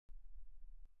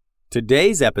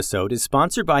Today's episode is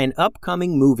sponsored by an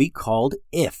upcoming movie called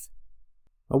If.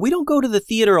 We don't go to the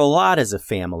theater a lot as a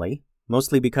family,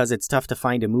 mostly because it's tough to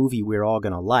find a movie we're all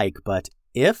going to like, but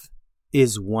If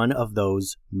is one of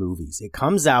those movies. It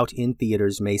comes out in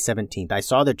theaters May 17th. I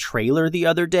saw the trailer the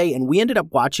other day, and we ended up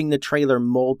watching the trailer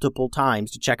multiple times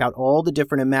to check out all the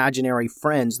different imaginary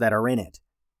friends that are in it.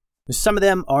 Some of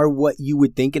them are what you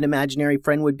would think an imaginary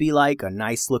friend would be like, a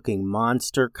nice-looking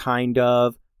monster, kind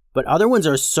of. But other ones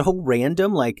are so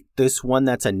random, like this one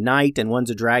that's a knight and one's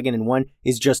a dragon and one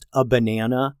is just a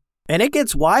banana. And it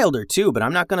gets wilder too, but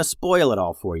I'm not going to spoil it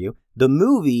all for you. The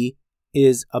movie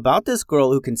is about this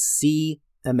girl who can see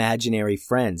imaginary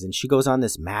friends, and she goes on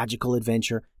this magical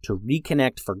adventure to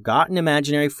reconnect forgotten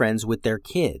imaginary friends with their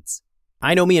kids.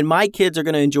 I know me and my kids are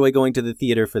going to enjoy going to the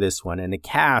theater for this one, and the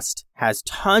cast has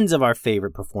tons of our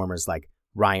favorite performers like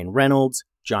Ryan Reynolds,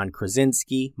 John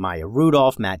Krasinski, Maya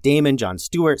Rudolph, Matt Damon, Jon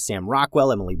Stewart, Sam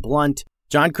Rockwell, Emily Blunt.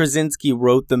 John Krasinski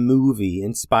wrote the movie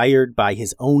inspired by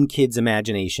his own kid's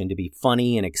imagination to be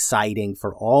funny and exciting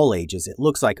for all ages. It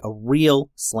looks like a real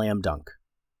slam dunk.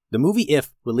 The movie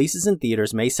If releases in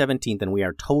theaters May 17th, and we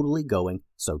are totally going,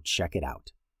 so check it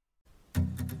out.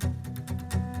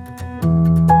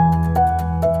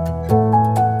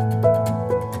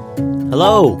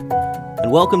 Hello,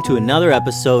 and welcome to another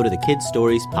episode of the Kid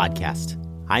Stories Podcast.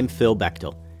 I'm Phil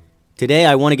Bechtel. Today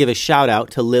I want to give a shout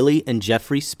out to Lily and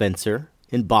Jeffrey Spencer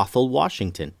in Bothell,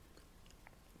 Washington.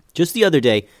 Just the other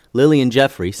day, Lily and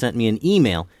Jeffrey sent me an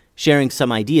email sharing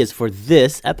some ideas for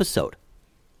this episode.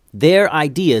 Their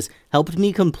ideas helped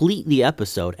me complete the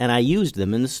episode, and I used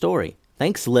them in the story.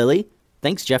 Thanks, Lily.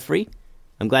 Thanks, Jeffrey.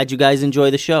 I'm glad you guys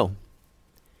enjoy the show.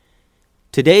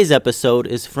 Today's episode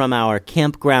is from our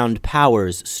Campground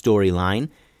Powers storyline,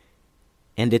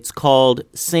 and it's called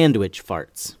Sandwich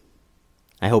Farts.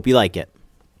 I hope you like it.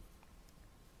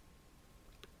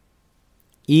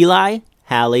 Eli,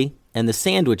 Hallie, and the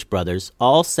Sandwich Brothers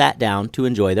all sat down to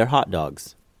enjoy their hot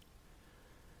dogs.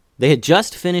 They had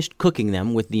just finished cooking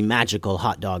them with the magical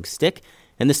hot dog stick,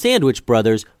 and the Sandwich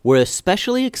Brothers were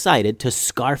especially excited to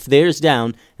scarf theirs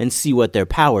down and see what their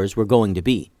powers were going to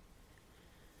be.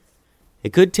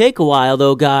 "It could take a while,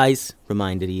 though, guys,"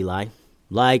 reminded Eli.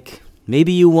 "Like,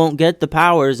 maybe you won't get the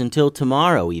powers until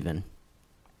tomorrow, even."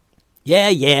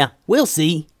 Yeah, we'll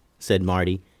see," said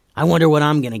Marty. "I wonder what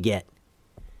I'm going to get."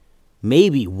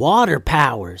 "Maybe water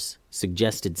powers,"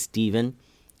 suggested Steven.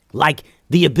 "Like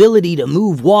the ability to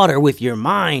move water with your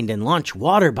mind and launch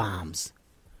water bombs."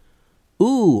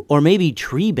 "Ooh, or maybe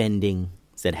tree bending,"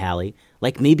 said Hallie.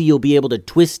 "Like maybe you'll be able to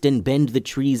twist and bend the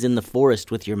trees in the forest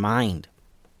with your mind."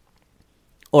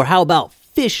 "Or how about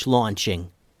fish launching?"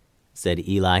 said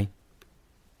Eli.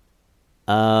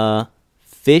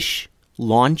 Fish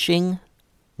launching?"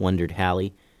 wondered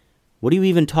Hallie. "What are you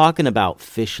even talking about,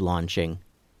 fish launching?"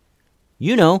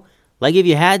 "You know, like if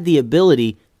you had the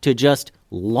ability to just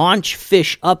launch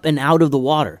fish up and out of the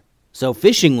water. So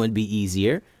fishing would be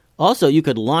easier. Also, you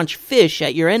could launch fish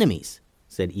at your enemies,"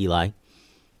 said Eli.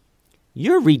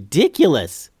 "You're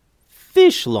ridiculous.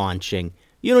 Fish launching.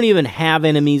 You don't even have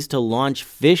enemies to launch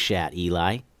fish at,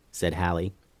 Eli," said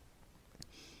Hallie.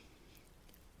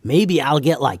 "Maybe I'll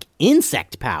get like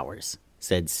insect powers,"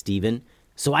 said Steven,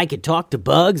 "so I could talk to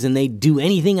bugs and they'd do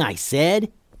anything I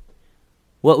said."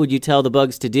 "What would you tell the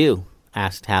bugs to do?"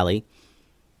 asked Hallie.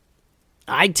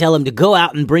 "I'd tell them to go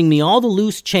out and bring me all the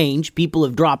loose change people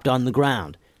have dropped on the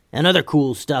ground, and other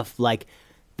cool stuff like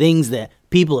things that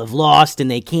people have lost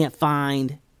and they can't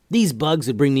find. These bugs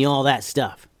would bring me all that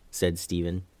stuff," said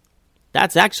Steven.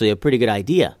 "That's actually a pretty good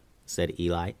idea," said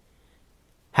Eli.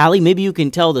 "Hallie, maybe you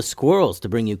can tell the squirrels to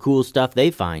bring you cool stuff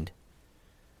they find."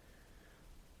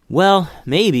 "Well,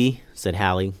 maybe," said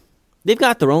Hallie. "They've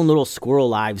got their own little squirrel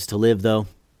lives to live, though.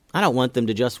 I don't want them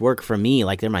to just work for me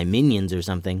like they're my minions or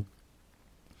something."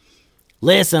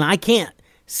 "Listen, I can't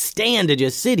stand to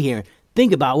just sit here and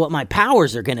think about what my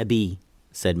powers are going to be,"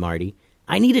 said Marty.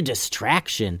 "I need a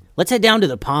distraction. Let's head down to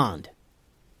the pond."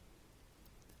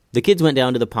 The kids went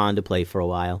down to the pond to play for a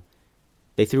while.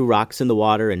 They threw rocks in the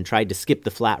water and tried to skip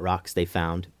the flat rocks they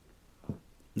found.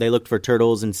 They looked for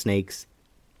turtles and snakes.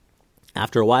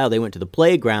 After a while, they went to the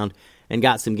playground and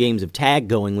got some games of tag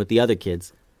going with the other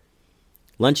kids.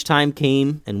 Lunchtime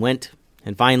came and went,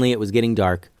 and finally it was getting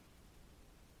dark.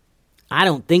 "I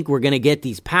don't think we're going to get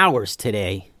these powers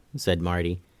today," said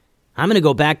Marty. "I'm going to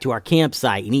go back to our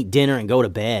campsite and eat dinner and go to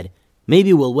bed.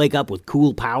 Maybe we'll wake up with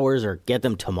cool powers or get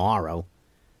them tomorrow."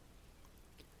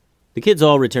 The kids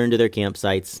all returned to their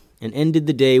campsites and ended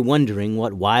the day wondering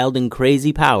what wild and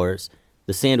crazy powers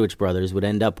the Sandwich Brothers would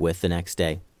end up with the next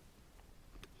day.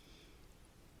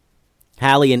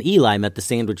 Hallie and Eli met the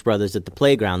Sandwich Brothers at the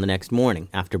playground the next morning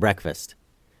after breakfast.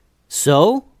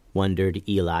 "So," wondered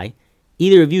Eli,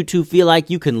 "either of you two feel like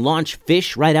you can launch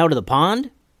fish right out of the pond?"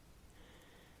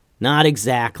 "Not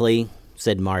exactly,"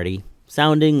 said Marty,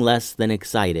 sounding less than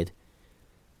excited.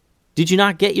 "Did you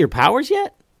not get your powers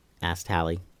yet?" asked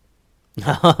Hallie.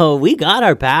 "Oh, we got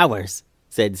our powers,"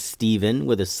 said Stephen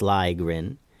with a sly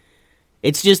grin.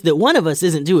 "It's just that one of us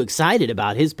isn't too excited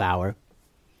about his power."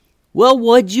 "Well,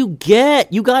 what'd you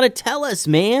get? You gotta tell us,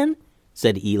 man,"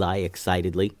 said Eli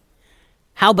excitedly.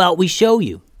 "How about we show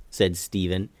you?" said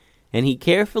Stephen, and he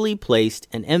carefully placed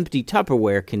an empty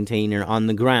Tupperware container on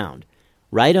the ground,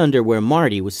 right under where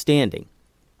Marty was standing.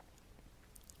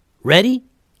 "Ready?"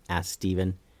 asked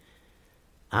Stephen.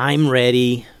 "I'm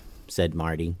ready," said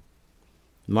Marty.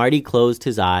 Marty closed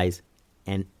his eyes,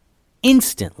 and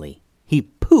instantly he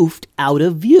poofed out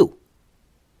of view.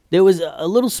 There was a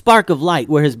little spark of light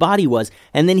where his body was,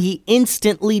 and then he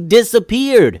instantly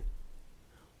disappeared.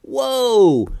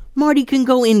 "Whoa! Marty can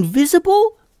go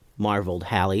invisible?" marveled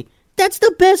Hallie. "That's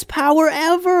the best power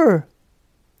ever!"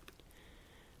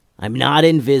 "I'm not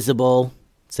invisible,"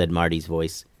 said Marty's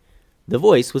voice. The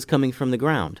voice was coming from the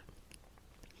ground.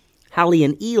 Hallie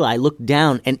and Eli looked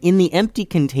down, and in the empty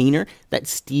container that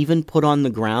Stephen put on the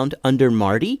ground under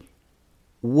Marty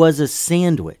was a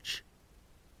sandwich.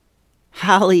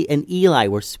 Hallie and Eli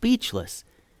were speechless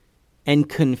and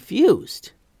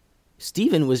confused.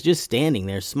 Stephen was just standing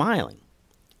there smiling.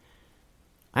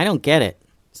 "I don't get it,"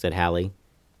 said Hallie.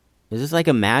 "Is this like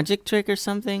a magic trick or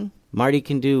something? Marty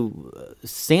can do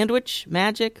sandwich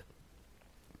magic?"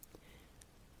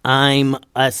 "I'm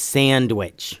a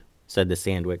sandwich," said the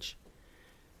sandwich.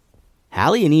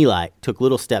 Hallie and Eli took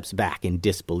little steps back in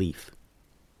disbelief.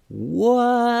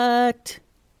 "What?"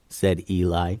 said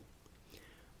Eli.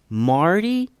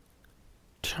 "Marty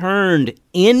turned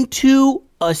into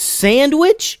a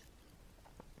sandwich?"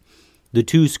 The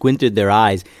two squinted their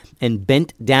eyes and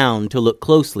bent down to look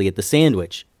closely at the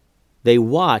sandwich. They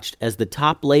watched as the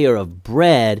top layer of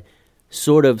bread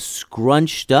sort of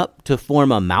scrunched up to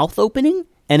form a mouth opening,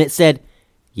 and it said,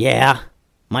 "Yeah,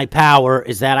 my power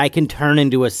is that I can turn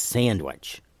into a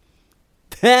sandwich."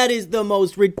 "That is the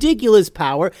most ridiculous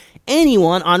power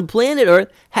anyone on planet Earth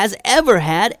has ever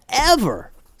had,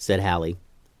 ever," said Hallie.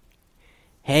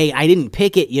 "Hey, I didn't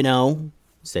pick it, you know,"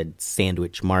 said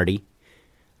Sandwich Marty.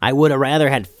 "I would have rather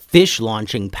had fish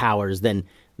launching powers than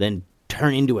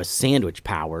turn into a sandwich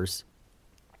powers."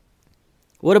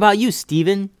 "What about you,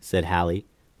 Stephen?" said Hallie.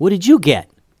 "What did you get?"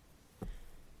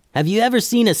 "Have you ever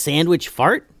seen a sandwich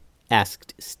fart?"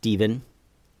 asked Stephen.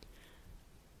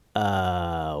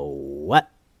 What?"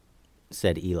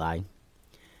 said Eli.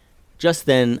 Just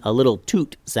then, a little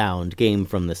toot sound came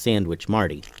from the Sandwich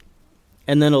Marty.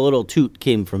 And then a little toot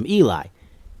came from Eli.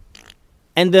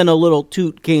 And then a little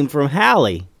toot came from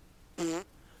Hallie.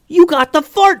 "You got the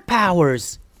fart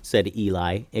powers," said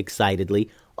Eli excitedly.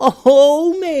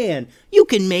 "Oh, man, you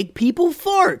can make people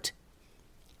fart."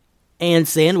 "And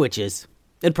sandwiches.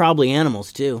 And probably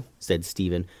animals, too," said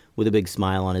Stephen, with a big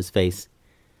smile on his face.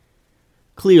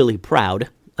 Clearly proud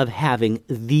of having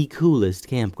the coolest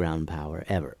campground power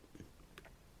ever.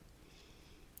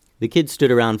 The kids stood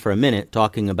around for a minute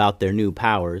talking about their new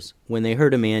powers when they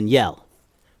heard a man yell,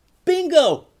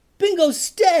 "Bingo! Bingo,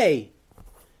 stay!"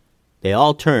 They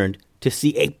all turned to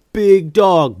see a big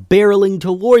dog barreling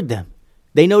toward them.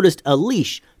 They noticed a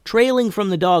leash trailing from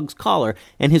the dog's collar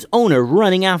and his owner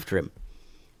running after him.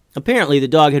 Apparently, the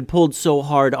dog had pulled so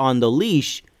hard on the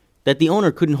leash that the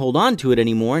owner couldn't hold on to it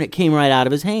anymore, and it came right out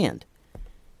of his hand.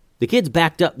 The kids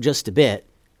backed up just a bit.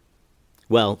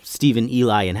 Well, Stephen,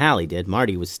 Eli, and Hallie did.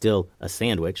 Marty was still a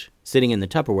sandwich, sitting in the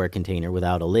Tupperware container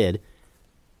without a lid.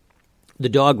 The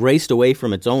dog raced away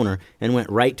from its owner and went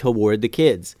right toward the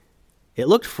kids. It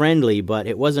looked friendly, but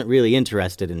it wasn't really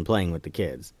interested in playing with the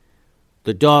kids.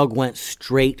 The dog went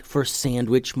straight for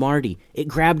Sandwich Marty. It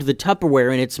grabbed the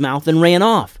Tupperware in its mouth and ran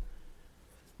off.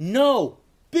 "No!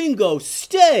 Bingo,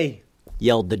 stay!"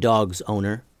 yelled the dog's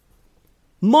owner.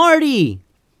 "Marty!"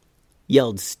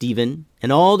 yelled Stephen,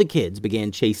 and all the kids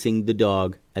began chasing the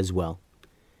dog as well.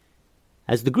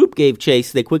 As the group gave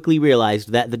chase, they quickly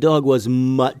realized that the dog was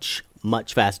much,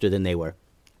 much faster than they were.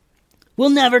 "We'll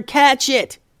never catch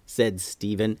it," said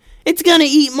Stephen. "It's gonna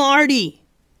eat Marty."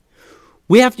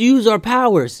 "We have to use our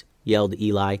powers," yelled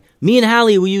Eli. "Me and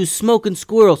Hallie will use smoke and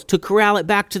squirrels to corral it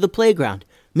back to the playground.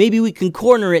 Maybe we can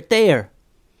corner it there."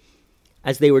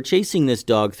 As they were chasing this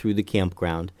dog through the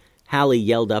campground, Hallie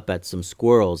yelled up at some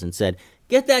squirrels and said,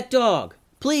 "Get that dog!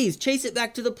 Please, chase it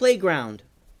back to the playground."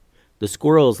 The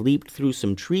squirrels leaped through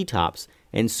some treetops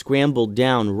and scrambled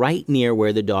down right near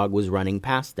where the dog was running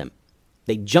past them.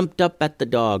 They jumped up at the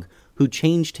dog, who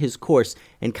changed his course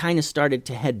and kind of started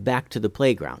to head back to the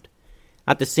playground.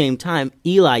 At the same time,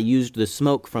 Eli used the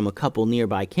smoke from a couple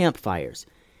nearby campfires.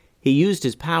 He used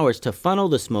his powers to funnel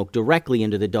the smoke directly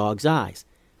into the dog's eyes.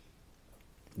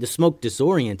 The smoke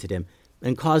disoriented him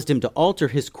and caused him to alter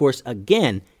his course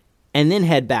again and then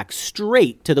head back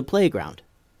straight to the playground.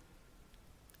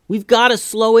 "We've got to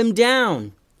slow him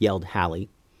down," yelled Hallie.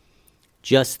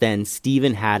 Just then,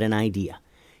 Stephen had an idea.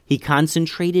 He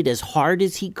concentrated as hard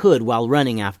as he could while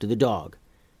running after the dog.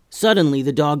 Suddenly,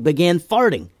 the dog began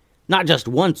farting. Not just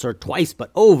once or twice,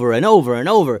 but over and over and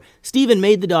over. Stephen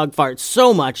made the dog fart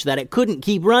so much that it couldn't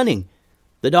keep running.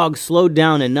 The dog slowed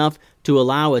down enough to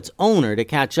allow its owner to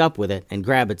catch up with it and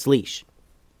grab its leash.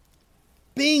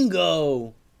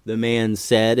 "Bingo!" the man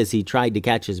said as he tried to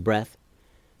catch his breath.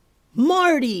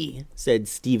 "Marty!" said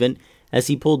Stephen as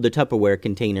he pulled the Tupperware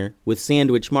container with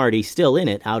Sandwich Marty still in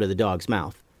it out of the dog's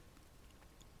mouth.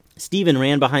 Stephen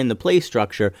ran behind the play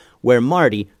structure where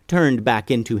Marty turned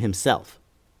back into himself.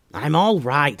 I'm all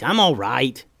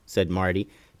right, said Marty,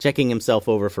 checking himself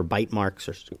over for bite marks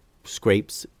or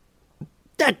scrapes.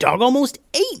 "That dog almost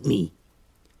ate me."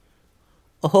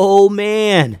 "Oh,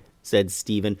 man," said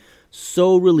Stephen,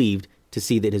 so relieved to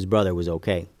see that his brother was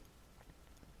okay.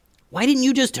 "Why didn't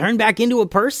you just turn back into a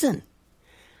person?"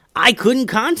 "I couldn't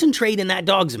concentrate in that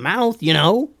dog's mouth, you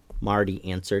know," Marty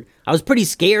answered. "I was pretty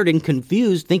scared and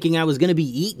confused, thinking I was going to be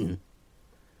eaten."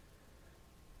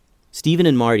 Stephen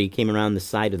and Marty came around the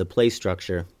side of the play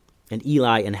structure, and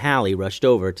Eli and Hallie rushed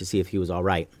over to see if he was all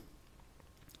right.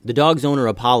 The dog's owner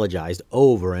apologized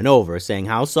over and over, saying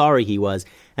how sorry he was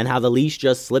and how the leash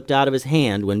just slipped out of his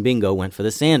hand when Bingo went for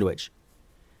the sandwich.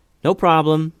 "No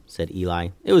problem," said Eli.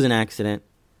 "It was an accident.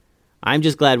 I'm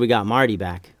just glad we got Marty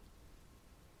back."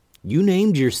 "You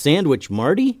named your sandwich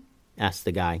Marty?" asked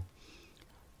the guy.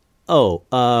 "Oh,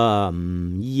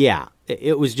 yeah.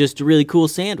 It was just a really cool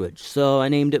sandwich, so I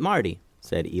named it Marty,"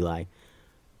 said Eli.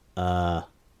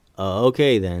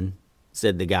 Okay then,"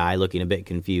 said the guy, looking a bit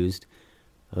confused.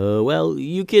 Well,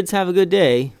 you kids have a good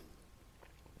day."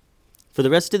 For the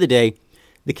rest of the day,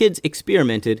 the kids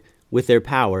experimented with their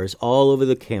powers all over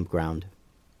the campground.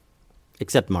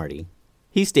 Except Marty.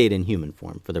 He stayed in human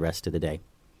form for the rest of the day.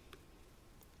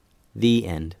 The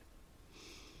end.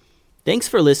 Thanks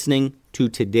for listening to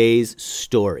today's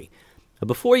story.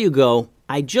 Before you go,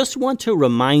 I just want to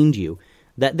remind you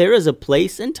that there is a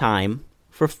place and time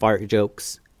for fart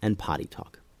jokes and potty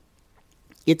talk.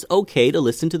 It's okay to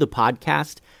listen to the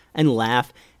podcast and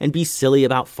laugh and be silly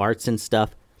about farts and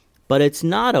stuff, but it's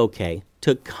not okay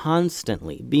to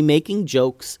constantly be making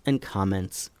jokes and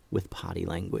comments with potty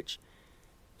language.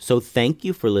 So thank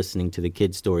you for listening to the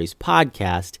Kid Stories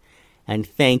podcast, and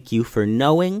thank you for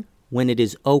knowing when it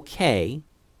is okay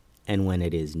and when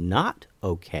it is not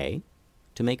okay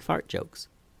to make fart jokes.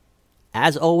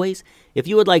 As always, if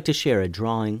you would like to share a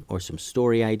drawing or some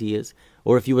story ideas,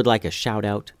 or if you would like a shout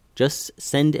out, just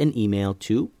send an email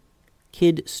to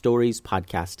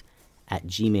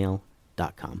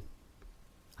kidstoriespodcast@gmail.com.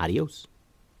 Adios.